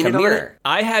something or like painted a on it. mirror.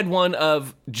 I had one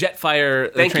of Jetfire,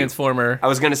 the Thank you. Transformer. I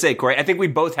was gonna say, Corey, I think we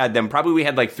both had them. Probably we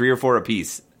had like 3 or 4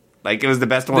 apiece. Like it was the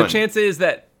best one. The chance is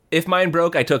that if mine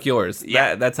broke, I took yours.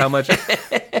 Yeah. That's how much.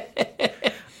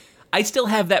 I still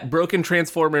have that broken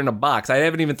transformer in a box. I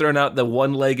haven't even thrown out the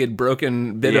one-legged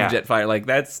broken bit Yeah. of Jetfire. Like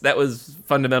that was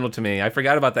fundamental to me. I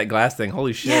forgot about that glass thing.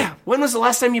 Holy shit. Yeah. When was the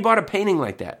last time you bought a painting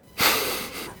like that?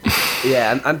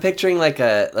 Yeah, I'm picturing like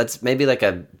a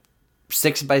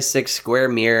 6x6 square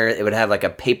mirror. It would have like a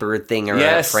paper thing or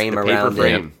Yes, a frame the paper around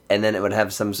frame. it, and then it would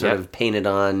have some sort Yep. of painted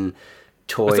on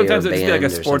toy. But sometimes or it would just be like a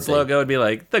band or sports something. logo. It'd be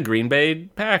like the Green Bay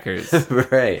Packers.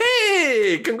 Right.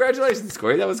 Hey, congratulations,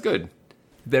 Corey. That was good.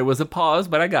 There was a pause,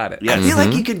 but I got it. Yes. I feel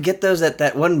like you could get those at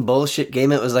that one bullshit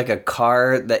game. It was like a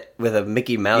car that with a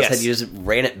Mickey Mouse Yes. head. You just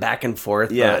ran it back and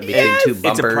forth Yeah. between two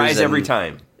bumpers. It's a prize and every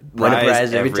time. Win a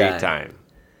prize every time.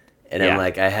 And Yeah. I'm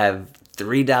like, I have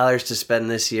 $3 to spend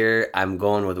this year. I'm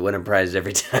going with win a prize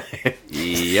every time.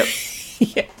 Yep.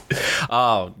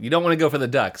 Oh, you don't want to go for the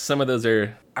ducks. Some of those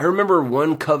are. I remember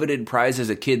one coveted prize as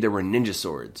a kid. There were ninja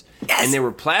swords. Yes. And they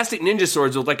were plastic ninja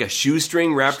swords with like a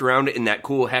shoestring wrapped around it in that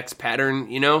cool hex pattern,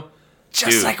 you know?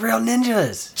 Just Dude. like real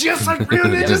ninjas. Just like real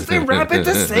ninjas, they wrap it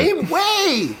the same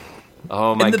way.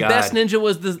 Oh my And the god. best ninja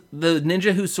was the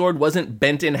ninja whose sword wasn't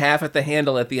bent in half at the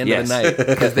handle at the end Yes. of the night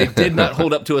because they did not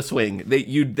hold up to a swing.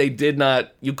 You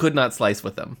could not slice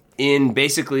with them. In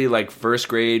basically like first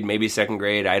grade, maybe second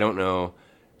grade, I don't know.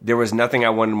 There was nothing I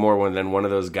wanted more than one of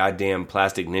those goddamn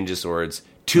plastic ninja swords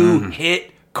to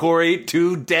hit Corey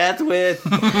to death with.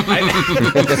 I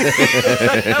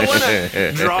want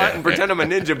to draw it and pretend I'm a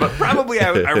ninja, but probably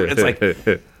it's like,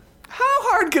 how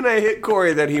hard can I hit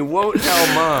Corey that he won't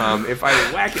tell Mom if I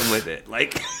whack him with it?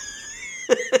 Like,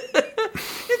 it's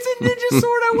a ninja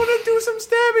sword. I want to do some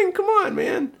stabbing. Come on,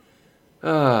 man.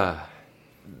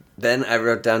 Then I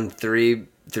wrote down three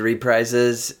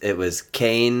prizes. It was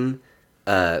cane,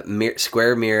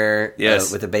 square mirror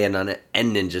Yes. with a band on it,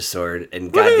 and ninja sword.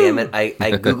 And goddamn it, I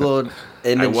googled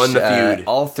image. won the feud.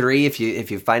 All three. If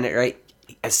you find it right,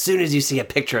 as soon as you see a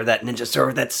picture of that ninja sword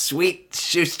with that sweet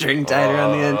shoestring tied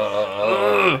around the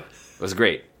end. It was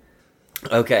great.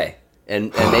 Okay,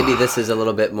 and maybe this is a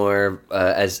little bit more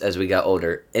as we got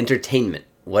older. Entertainment.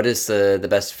 What is the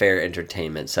best fair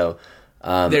entertainment? So,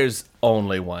 There's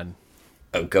only one.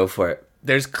 go for it.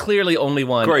 There's clearly only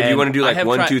one. Corey, do you and want to do I like have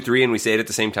 1, tri- 2, 3, and we say it at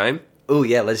the same time? Oh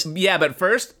yeah, let's. Yeah, but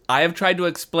first, I have tried to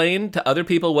explain to other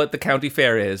people what the county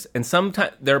fair is, and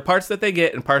sometimes there are parts that they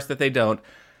get and parts that they don't.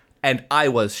 And I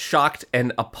was shocked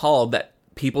and appalled that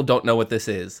people don't know what this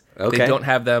is. Okay. They don't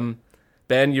have them.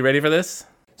 Ben, you ready for this?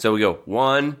 So we go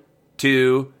 1,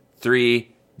 2,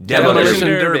 3. Demolition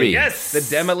Derby. Yes, the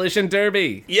Demolition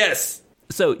Derby. Yes.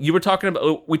 So we talked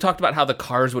about how the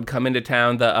cars would come into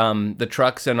town, the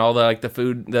trucks and all the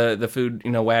food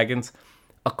wagons.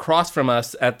 Across from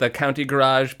us at the county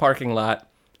garage parking lot,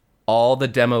 all the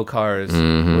demo cars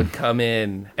would come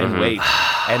in and wait,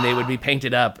 and they would be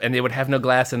painted up, and they would have no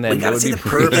glass in them. They gotta would see be the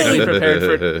pregame. perfectly prepared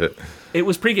for it. It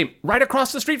was pregame right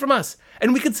across the street from us,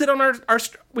 and we could sit on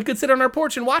our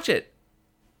porch and watch it.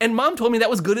 And Mom told me that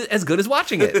was as good as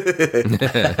watching it.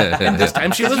 And this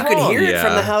time she was You could wrong. hear it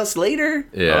from Yeah. the house later.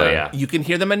 Yeah. Oh, yeah. You can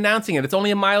hear them announcing it. It's only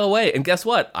a mile away. And guess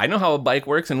what? I know how a bike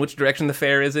works and which direction the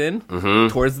fair is in.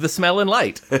 Towards the smell and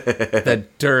light. The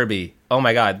Derby. Oh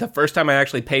my God. The first time I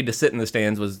actually paid to sit in the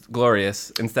stands was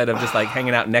glorious instead of just like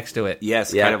hanging out next to it.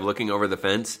 Yes, Yeah. kind of looking over the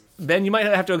fence. Ben, you might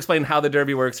have to explain how the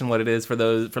Derby works and what it is for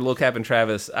Lil Cap and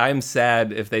Travis. I'm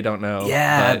sad if they don't know.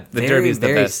 Yeah, but the very, Derby's the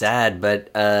very best. sad.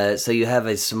 But so you have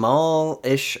a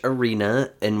small-ish arena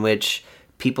in which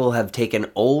people have taken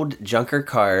old junker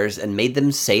cars and made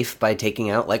them safe by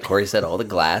taking out, like Corey said, all the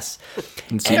glass.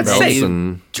 And seat then belts you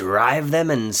and- drive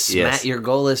them and Yes. your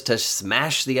goal is to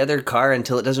smash the other car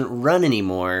until it doesn't run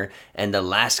anymore, and the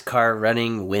last car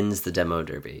running wins the demo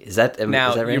derby. Is that Now,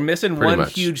 is that right? you're missing Pretty one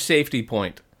much. huge safety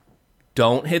point.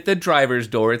 Don't hit the driver's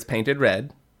door. It's painted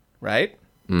red, right?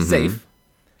 Safe.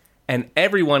 And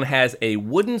everyone has a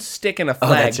wooden stick and a Oh,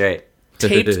 flag that's right.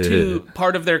 taped to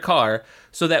part of their car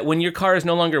so that when your car is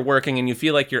no longer working and you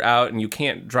feel like you're out and you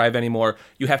can't drive anymore,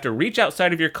 you have to reach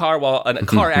outside of your car while a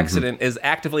car accident is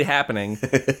actively happening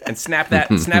and snap that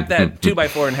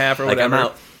 2x4 in half or Like whatever. I'm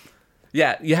out.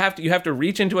 Yeah, you have to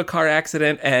reach into a car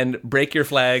accident and break your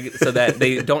flag so that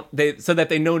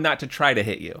they know not to try to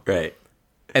hit you. Right.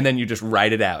 And then you just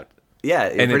ride it out. Yeah,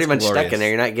 you're And pretty it's much stuck glorious. in there.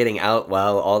 You're not getting out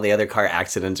while all the other car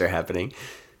accidents are happening.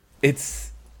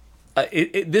 It's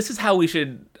this is how we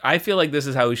should. I feel like this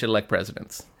is how we should elect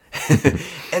presidents.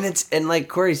 And like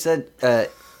Corey said,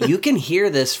 you can hear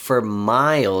this for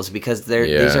miles because these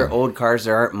Yeah. are old cars.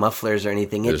 There aren't mufflers or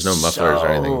anything. There's It's no mufflers so or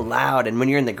anything. loud. And when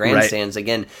you're in the grandstands,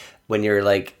 again, when you're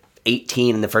like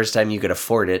 18 and the first time you could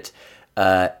afford it,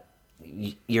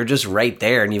 you're just right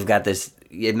there, and you've got this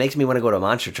it makes me want to go to a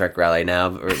monster truck rally now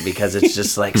because it's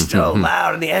just like so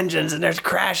loud and the engines and there's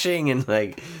crashing and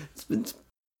like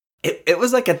it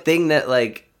was like a thing that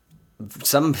like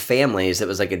some families, it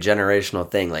was like a generational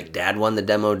thing. Like dad won the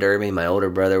demo derby, my older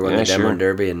brother won the demo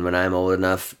derby, and when I'm old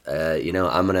enough,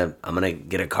 I'm gonna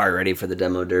get a car ready for the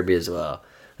demo derby as well.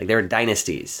 Like there were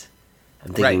dynasties.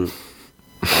 I'm thinking,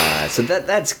 so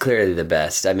that's clearly the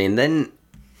best. I mean, then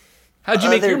how'd you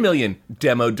make your million?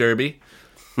 Demo derby.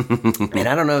 And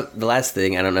I don't know the last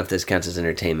thing. I don't know if this counts as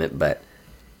entertainment, but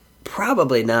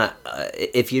probably not.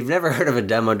 If you've never heard of a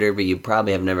demo derby, you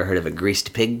probably have never heard of a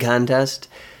greased pig contest.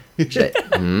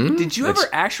 Did you ever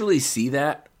actually see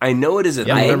that? I know it is a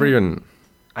thing.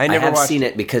 I have watched seen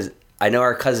it because I know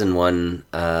our cousin won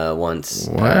once.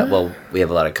 What? Well, we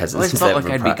have a lot of cousins. I felt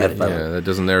like I'd be good. Yeah, that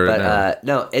doesn't narrow it down. But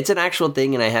no, it's an actual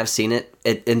thing, and I have seen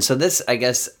it. And so this, I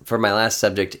guess, for my last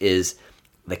subject is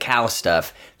the cow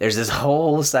stuff. There's this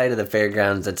whole side of the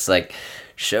fairgrounds that's like,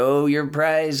 show your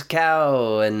prize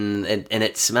cow, and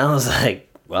it smells like,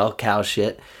 well, cow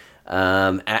shit.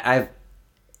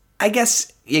 I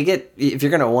guess you get, if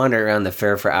you're going to wander around the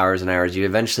fair for hours and hours, you're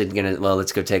eventually going to, well,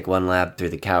 let's go take one lap through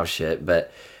the cow shit.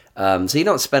 But, so you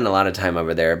don't spend a lot of time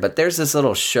over there. But there's this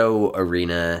little show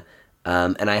arena,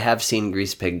 and I have seen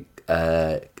grease pig,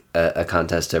 a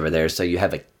contest over there. So you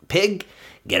have a pig,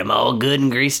 get them all good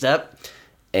and greased up.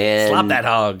 And Slap that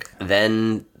hog.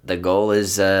 Then the goal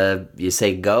is, you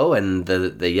say go, and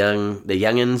the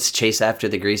youngins chase after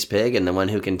the grease pig, and the one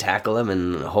who can tackle him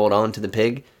and hold on to the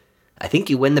pig, I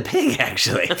think you win the pig,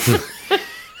 actually.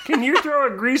 Can you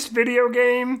throw a greased video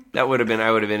game? I would have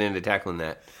been into tackling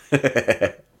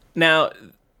that. Now,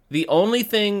 the only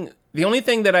thing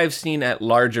that I've seen at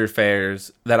larger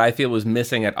fairs that I feel was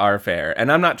missing at our fair,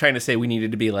 and I'm not trying to say we needed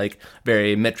to be like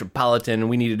very metropolitan,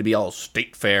 we needed to be all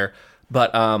state fair,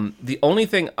 but the only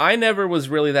thing I never was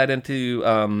really that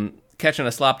into catching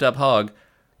a slopped up hog,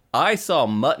 I saw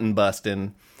mutton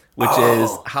busting, which is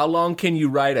how long can you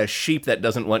ride a sheep that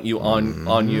doesn't want you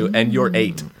on you, and you're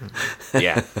 8.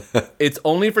 Yeah. It's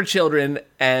only for children,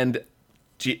 and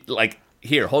like,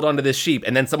 here, hold on to this sheep,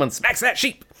 and then someone smacks that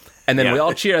sheep, and then we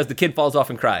all cheer as the kid falls off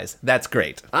and cries. That's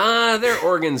great. Their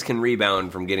organs can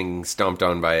rebound from getting stomped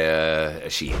on by a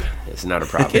sheep. It's not a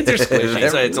problem. Kids are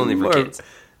squishy. It's only for kids.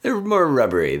 They're more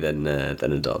rubbery than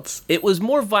adults. It was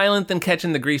more violent than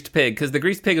catching the greased pig, because the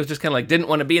greased pig was just kind of like, didn't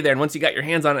want to be there, and once you got your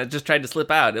hands on it, it just tried to slip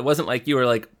out. It wasn't like you were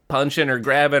like punching or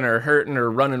grabbing or hurting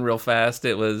or running real fast.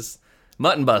 It was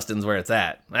mutton busting's where it's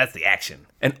at. That's the action.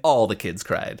 And all the kids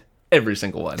cried. Every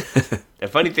single one. The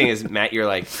funny thing is, Matt, you're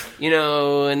like,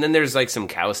 and then there's like some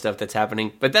cow stuff that's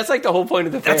happening, but that's like the whole point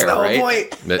of the fair, That's the whole right?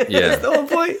 point. Yeah. That's the whole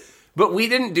point. But we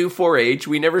didn't do 4-H.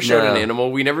 We never showed No. an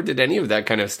animal. We never did any of that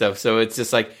kind of stuff. So it's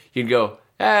just like, you'd go,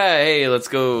 hey, let's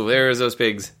go. There's those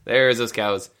pigs. There's those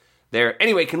cows. There.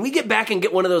 Anyway, can we get back and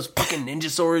get one of those fucking ninja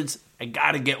swords? I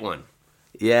gotta get one.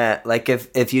 Yeah, like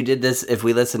if you did this, if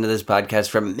we listened to this podcast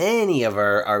from many of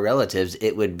our relatives,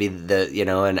 it would be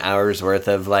an hour's worth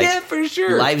of like for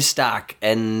sure. livestock,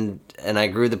 and I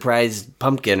grew the prize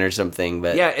pumpkin or something.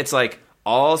 But Yeah, it's like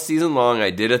all season long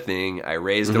I did a thing, I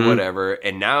raised a whatever,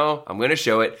 and now I'm going to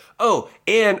show it. Oh,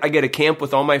 and I get to camp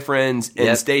with all my friends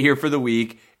and stay here for the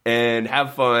week and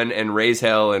have fun and raise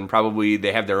hell, and probably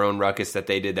they have their own ruckus that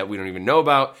they did that we don't even know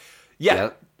about. Yeah.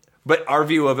 Yep. But our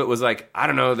view of it was like, I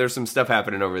don't know, there's some stuff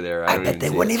happening over there. I bet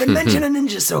they wouldn't even mention a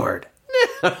ninja sword.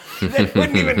 They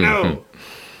wouldn't even know.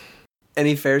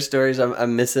 Any fair stories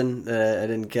I'm missing I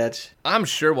didn't catch? I'm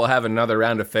sure we'll have another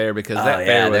round of fair, because that Oh,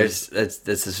 fair yeah, was... this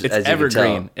is It's as you can tell.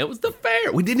 evergreen. It was the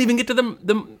fair. We didn't even get to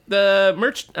the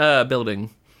merch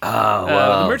building. Oh,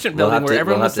 well, The merchant we'll building have where to-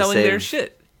 everyone we'll was have to selling their save-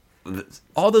 shit.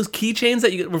 All those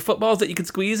keychains were footballs that you could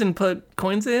squeeze and put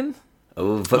coins in.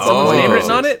 Oh, put Someone's some name coin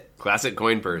written on purses. it. Classic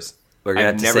coin purse. We're gonna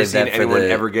I've have to never save seen that for anyone the-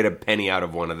 ever get a penny out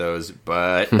of one of those,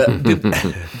 but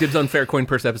Dibs on fair coin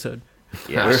purse episode.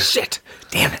 yeah. Shit!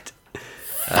 Damn it!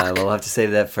 We'll have to save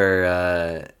that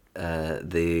for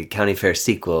the County Fair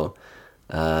sequel,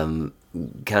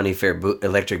 County Fair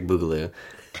Electric Boogaloo.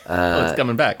 It's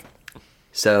coming back.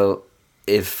 So,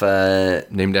 if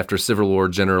Named after Civil War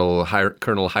General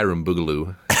Colonel Hiram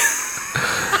Boogaloo.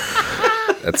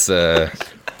 That's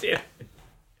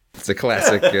it's a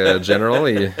classic general.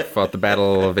 He fought the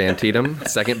Battle of Antietam,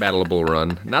 second Battle of Bull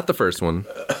Run, not the first one.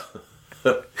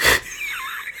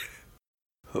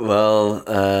 Well,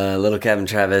 Little Cabin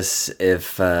Travis,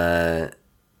 if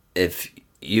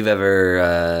you've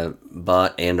ever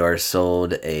bought and or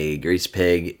sold a grease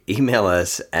pig, email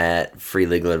us at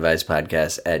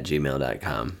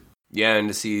freelegaladvicepodcast@gmail.com. Yeah, and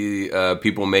to see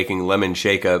people making lemon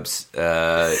shake-ups, you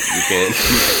can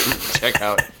check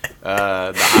out the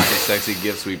hot and sexy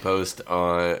gifts we post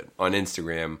on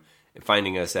Instagram, and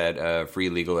finding us at Free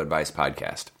Legal Advice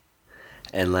Podcast.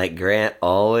 And like Grant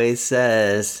always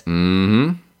says,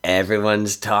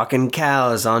 everyone's talking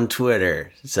cows on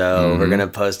Twitter. So we're going to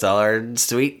post all our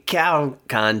sweet cow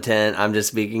content. I'm just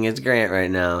speaking as Grant right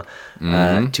now.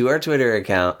 To our Twitter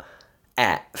account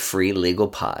at Free Legal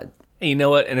Pod. Hey, you know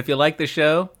what? And if you like the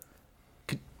show,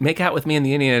 make out with me in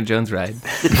the Indiana Jones ride.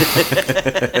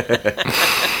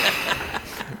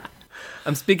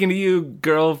 I'm speaking to you,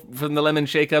 girl from the Lemon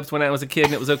Shake-Ups when I was a kid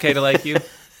and it was okay to like you.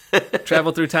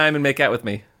 Travel through time and make out with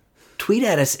me. Tweet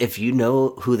at us if you know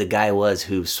who the guy was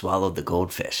who swallowed the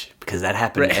goldfish. Because that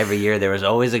happened every year. There was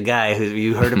always a guy who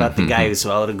you heard about the guy who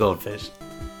swallowed a goldfish.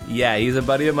 Yeah, he's a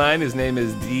buddy of mine. His name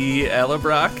is D.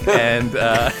 Ellebrock, and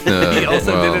he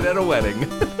also did it at a wedding.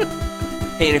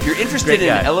 Hey, and if you're interested in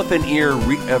elephant ear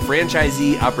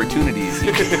franchisee opportunities,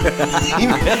 you can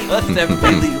email us at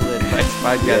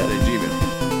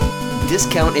freelegaladvicepodcast@gmail.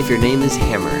 Discount if your name is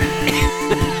Hammer.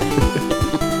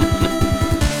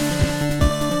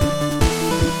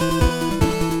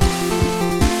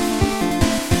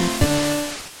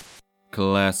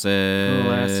 Classic.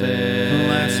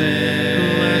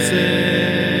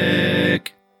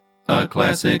 A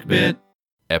classic bit.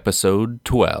 Episode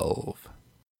 12.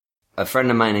 A friend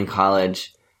of mine in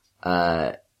college,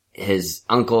 his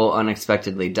uncle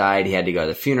unexpectedly died. He had to go to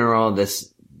the funeral.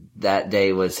 That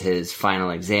day was his final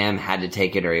exam, had to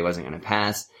take it or he wasn't going to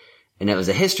pass. And it was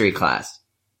a history class.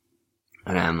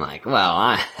 And I'm like,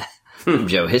 well, I'm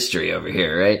Joe History over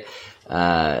here, right?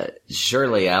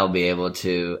 Surely I'll be able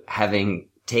to, having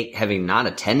not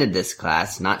attended this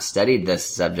class, not studied this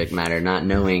subject matter, not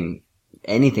knowing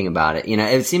anything about it. You know,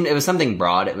 it was something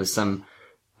broad. It was some,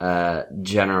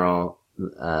 general,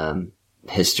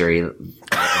 history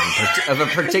of a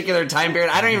particular time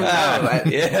period. I don't even know.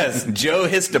 Yes, Joe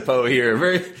Histopo here.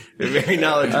 Very, very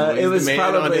knowledgeable. It was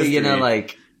probably,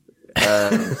 like,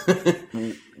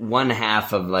 one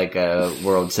half of like a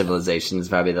world civilization is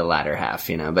probably the latter half,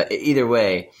 but either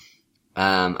way,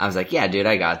 I was like, yeah, dude,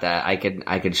 I got that. I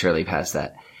could surely pass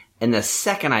that. And the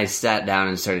second I sat down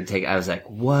and started taking, I was like,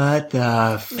 what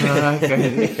the fuck are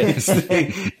these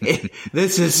things?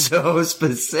 This is so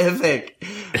specific.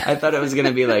 I thought it was going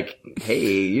to be like,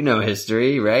 hey, you know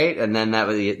history, right? And then that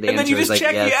was the answer. And then you just was like,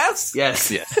 check yes. Yes.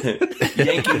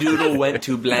 Yankee Doodle went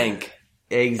to blank.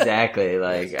 Exactly.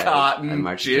 Like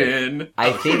Cotton gin.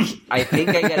 I think I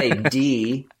got a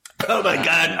D. Oh my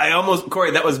God.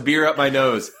 Corey, that was beer up my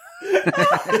nose.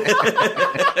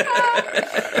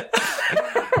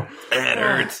 That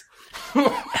hurts.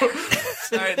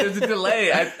 Sorry, there's a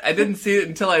delay. I didn't see it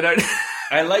until I started.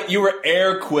 I like you were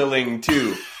air quilling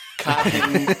too.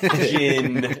 Cotton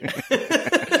gin.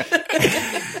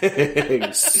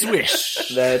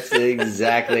 Swish. That's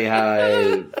exactly how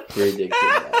I predicted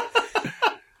that.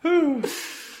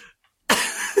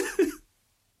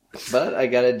 But I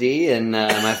got a D, and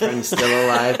my friend's still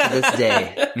alive to this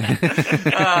day.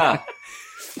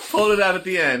 Pulled it out at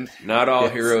the end. Not all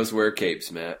heroes wear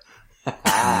capes, Matt.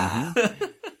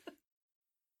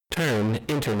 Turn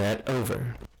internet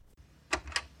over.